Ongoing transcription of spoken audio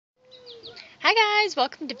Hi guys,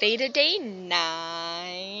 welcome to Veda Day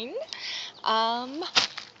 9. I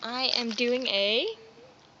am doing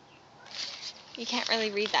you can't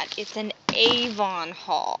really read that, it's an Avon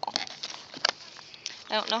haul.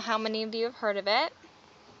 I don't know how many of you have heard of it.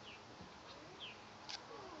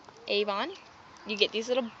 Avon. You get these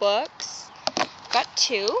little books. Got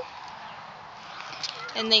two.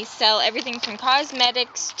 And they sell everything from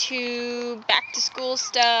cosmetics to back to school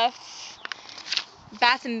stuff,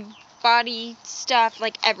 bath and body stuff,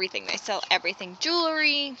 like everything. They sell everything.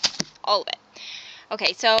 Jewelry, all of it.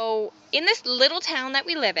 Okay, so in this little town that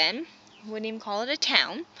we live in, wouldn't even call it a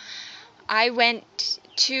town, I went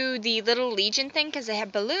to the little Legion thing because they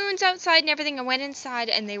have balloons outside and everything. I went inside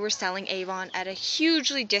and they were selling Avon at a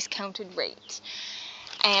hugely discounted rate.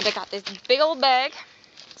 And I got this big old bag.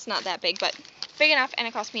 It's not that big, but big enough, and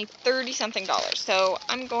it cost me $30-something. So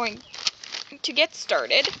I'm going to get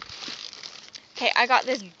started. Okay, I got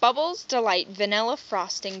this Bubbles Delight Vanilla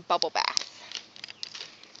Frosting Bubble Bath.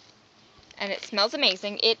 And it smells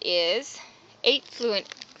amazing. It is 8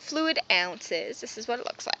 fluid ounces. This is what it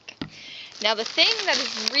looks like. Now, the thing that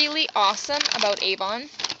is really awesome about Avon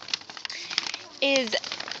is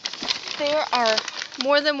there are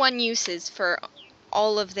more than one uses for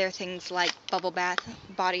all of their things like bubble bath,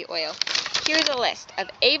 body oil. Here's a list of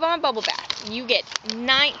Avon bubble bath. You get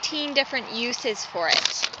 19 different uses for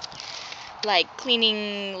it. Like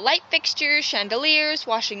cleaning light fixtures, chandeliers,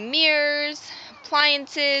 washing mirrors,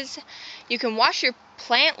 appliances. You can wash your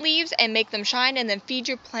plant leaves and make them shine and then feed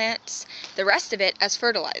your plants the rest of it as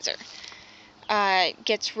fertilizer.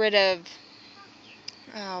 Gets rid of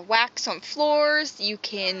wax on floors. You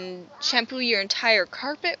can shampoo your entire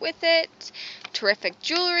carpet with it. Terrific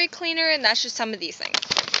jewelry cleaner, and that's just some of these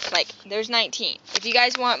things. Like, there's 19. If you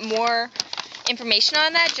guys want more information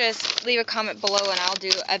on that, just leave a comment below and I'll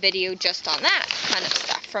do a video just on that kind of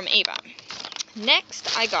stuff from Avon.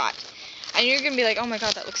 Next, I know you're going to be like, oh my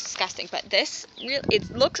god, that looks disgusting, but it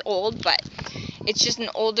looks old, but it's just an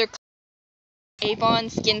older Avon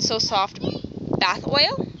Skin So Soft bath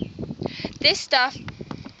oil. This stuff,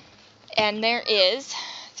 and there is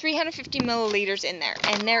 350 milliliters in there,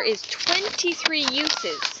 and there is 23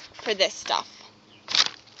 uses for this stuff.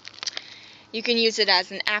 You can use it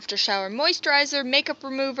as an after shower moisturizer, makeup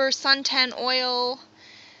remover, suntan oil,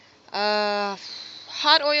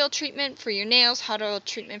 hot oil treatment for your nails, hot oil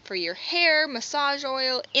treatment for your hair, massage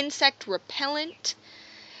oil, insect repellent,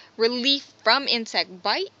 relief from insect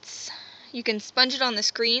bites. You can sponge it on the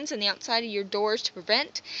screens and the outside of your doors to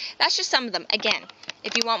prevent. That's just some of them. Again,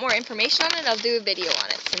 if you want more information on it, I'll do a video on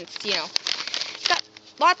it since, it's got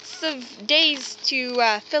lots of days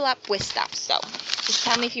to fill up with stuff. So just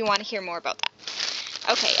tell me if you want to hear more about that.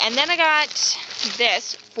 Okay, and then I got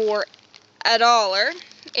this for $1.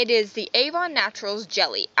 It is the Avon Naturals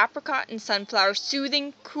Jelly Apricot and Sunflower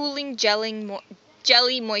Soothing Cooling Jelly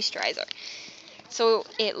Moisturizer. So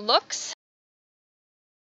it looks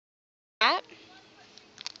like that,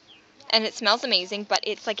 and it smells amazing, but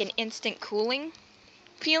it's like an instant cooling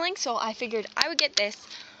feeling. So I figured I would get this,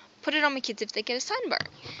 put it on my kids if they get a sunburn,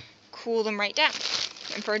 cool them right down.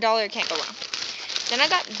 And for $1, it can't go wrong. Then I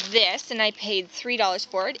got this, and I paid $3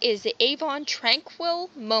 for it. It is the Avon Tranquil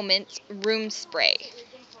Moments Room Spray.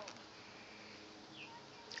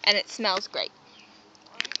 And it smells great.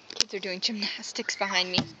 Kids are doing gymnastics behind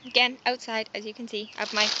me. Again, outside, as you can see,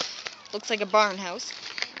 up my, looks like a barn house.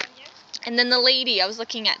 And then the lady, I was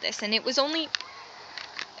looking at this, and it was only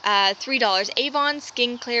 $3. Avon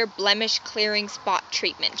Skin Clear Blemish Clearing Spot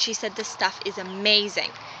Treatment. She said this stuff is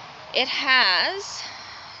amazing. It has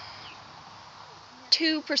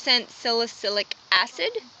 2% salicylic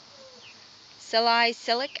acid.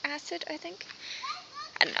 Salicylic acid, I think.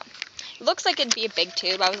 I don't know. It looks like it'd be a big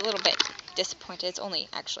tube. I was a little bit disappointed. It's only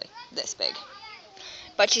actually this big.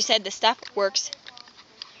 But she said the stuff works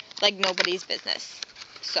like nobody's business.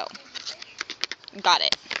 So, got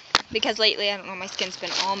it. Because lately, I don't know, my skin's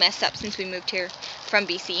been all messed up since we moved here from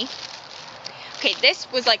BC. Okay, this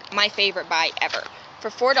was like my favorite buy ever. For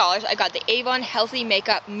 $4, I got the Avon Healthy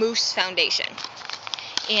Makeup Mousse Foundation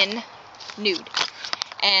in nude.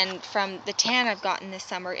 And from the tan I've gotten this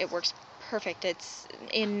summer, it works perfect. It's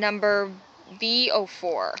in number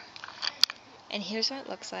V04. And here's what it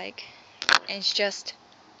looks like. And it's just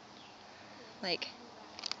like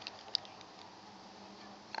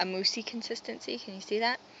a moussey consistency. Can you see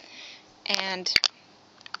that? And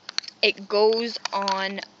it goes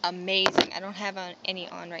on amazing. I don't have any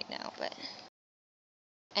on right now, but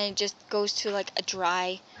and it just goes to like a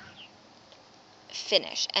dry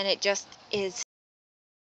finish, and it just is.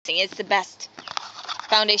 It's the best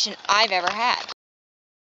foundation I've ever had,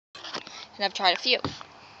 and I've tried a few.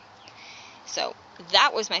 So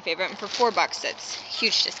that was my favorite, and for $4, that's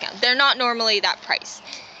huge discount. They're not normally that price.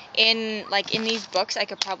 In these books, I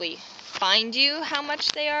could probably find you how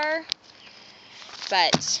much they are,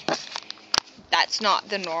 but that's not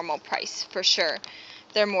the normal price for sure.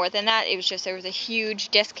 They're more than that. It was just there was a huge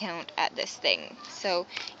discount at this thing. So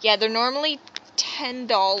yeah, they're normally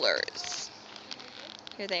 $10.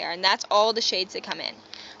 Here they are, and that's all the shades that come in,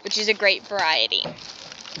 which is a great variety.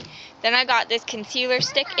 Then I got this concealer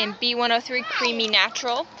stick in B103 Creamy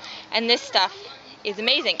Natural, and this stuff is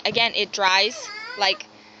amazing. Again, it dries, like,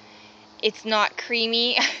 it's not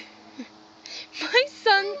creamy. My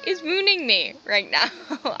son is mooning me right now.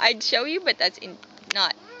 I'd show you, but that's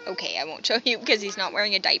not okay. I won't show you because he's not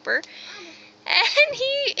wearing a diaper. And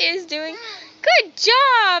he is doing, good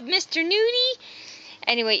job, Mr. Nudie.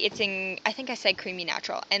 Anyway, it's in, I think I said Creamy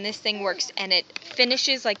Natural, and this thing works, and it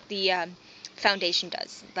finishes like the foundation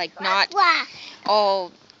does. Like, not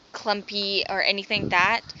all clumpy or anything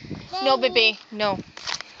that. No, baby, no.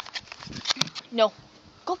 No.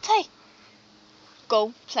 Go play.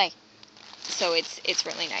 Go play. So it's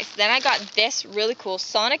really nice. Then I got this really cool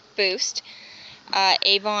Sonic Boost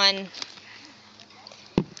Avon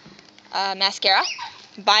mascara,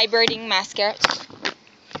 vibrating mascara.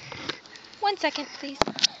 1 second, please.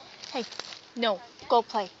 Hey, no, go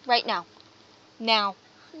play right now. Now.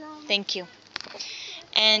 No. Thank you.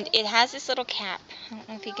 And it has this little cap. I don't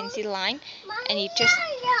know if you can see the line. And you just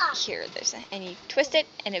and you twist it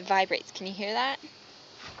and it vibrates. Can you hear that?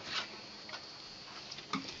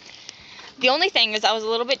 The only thing is I was a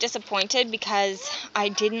little bit disappointed because I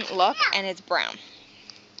didn't look, and it's brown.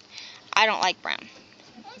 I don't like brown.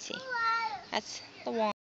 Let's see. That's the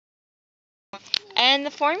one. And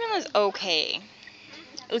the formula's okay.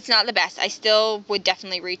 It's not the best. I still would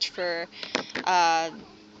definitely reach for my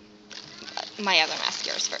other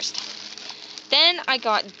mascaras first. Then I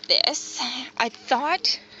got this. I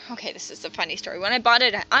thought, okay, this is a funny story. When I bought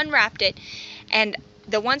it, I unwrapped it, and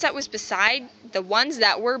the ones that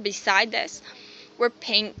were beside this were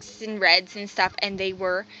pinks and reds and stuff, and they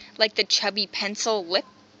were like the chubby pencil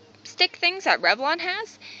lipstick things that Revlon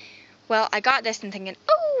has. Well, I got this and thinking,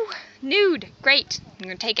 oh, nude, great, I'm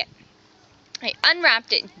going to take it. I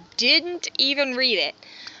unwrapped it, didn't even read it,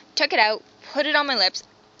 took it out, put it on my lips,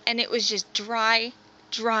 and it was just dry.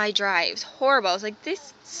 It was horrible. I was like,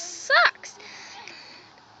 this sucks.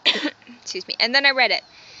 Excuse me. And then I read it.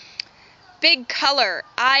 Big color,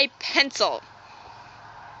 eye pencil.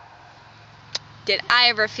 Did I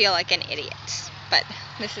ever feel like an idiot? But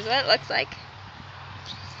this is what it looks like.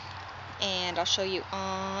 And I'll show you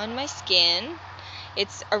on my skin.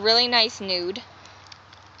 It's a really nice nude. I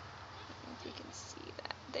don't know if you can see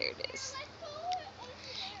that. There it is.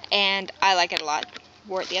 And I like it a lot.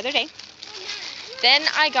 Wore it the other day. Then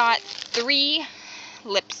I got 3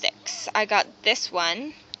 lipsticks. I got this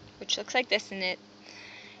one, which looks like this, and it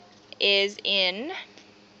is in,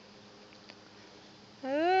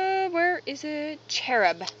 where is it?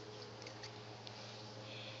 Cherub.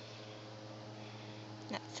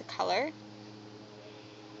 That's the color.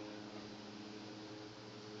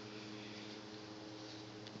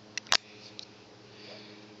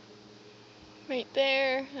 Right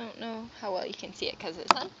there. I don't know how well you can see it because of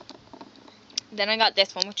the sun. Then I got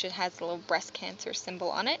this one, which has a little breast cancer symbol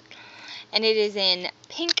on it. And it is in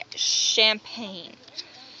pink champagne.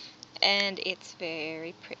 And it's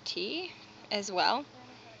very pretty as well.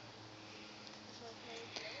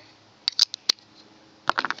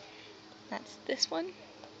 That's this one.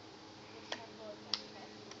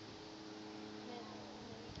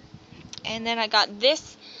 And then I got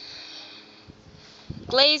this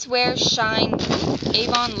Glaze Wear Shine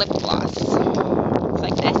Avon Lip Gloss. It's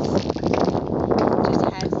like this. It just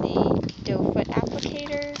has a doe foot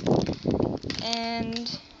applicator.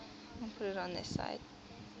 And I'll put it on this side.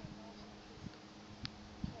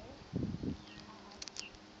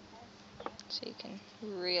 So you can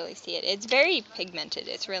really see it. It's very pigmented.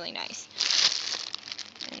 It's really nice.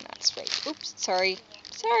 And that's right. Oops, sorry.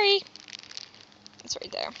 It's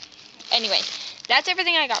right there. Anyway, that's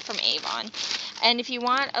everything I got from Avon. And if you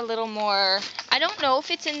want a little more, I don't know if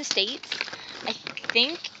it's in the States. I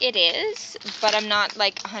think it is, but I'm not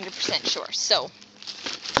like 100% sure. So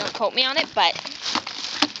don't quote me on it, but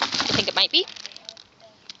I think it might be.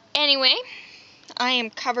 Anyway, I am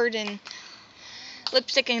covered in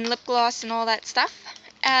lipstick and lip gloss and all that stuff.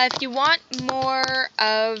 If you want more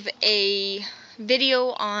of a video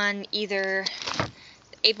on either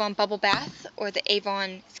Avon Bubble Bath or the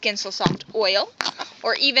Avon Skin So Soft Oil,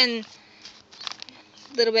 or even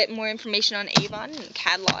a little bit more information on Avon and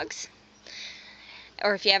catalogs,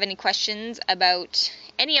 or if you have any questions about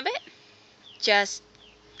any of it, just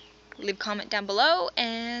leave a comment down below.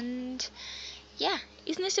 And yeah,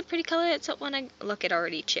 isn't this a pretty color? It's when I look, it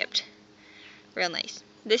already chipped. Real nice.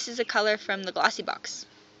 This is a color from the glossy box.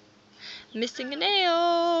 Missing a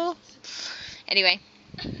nail. Anyway,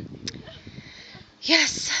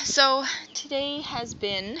 yes, so today has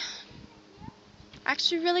been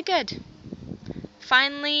actually really good.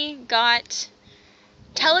 Finally got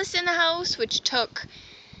Tellus in the house, which took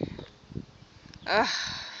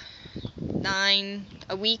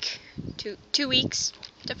two weeks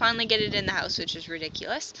to finally get it in the house, which is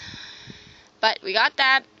ridiculous. But we got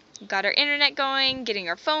that, got our internet going, getting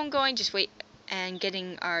our phone going, and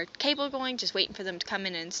getting our cable going, just waiting for them to come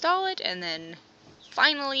in and install it, and then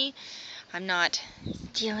finally I'm not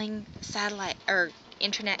stealing satellite or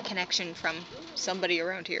internet connection from somebody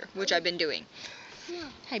around here, which I've been doing.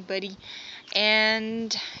 Hi, buddy.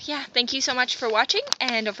 And yeah, thank you so much for watching,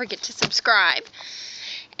 and don't forget to subscribe,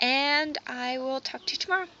 and I will talk to you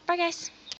tomorrow. Bye, guys.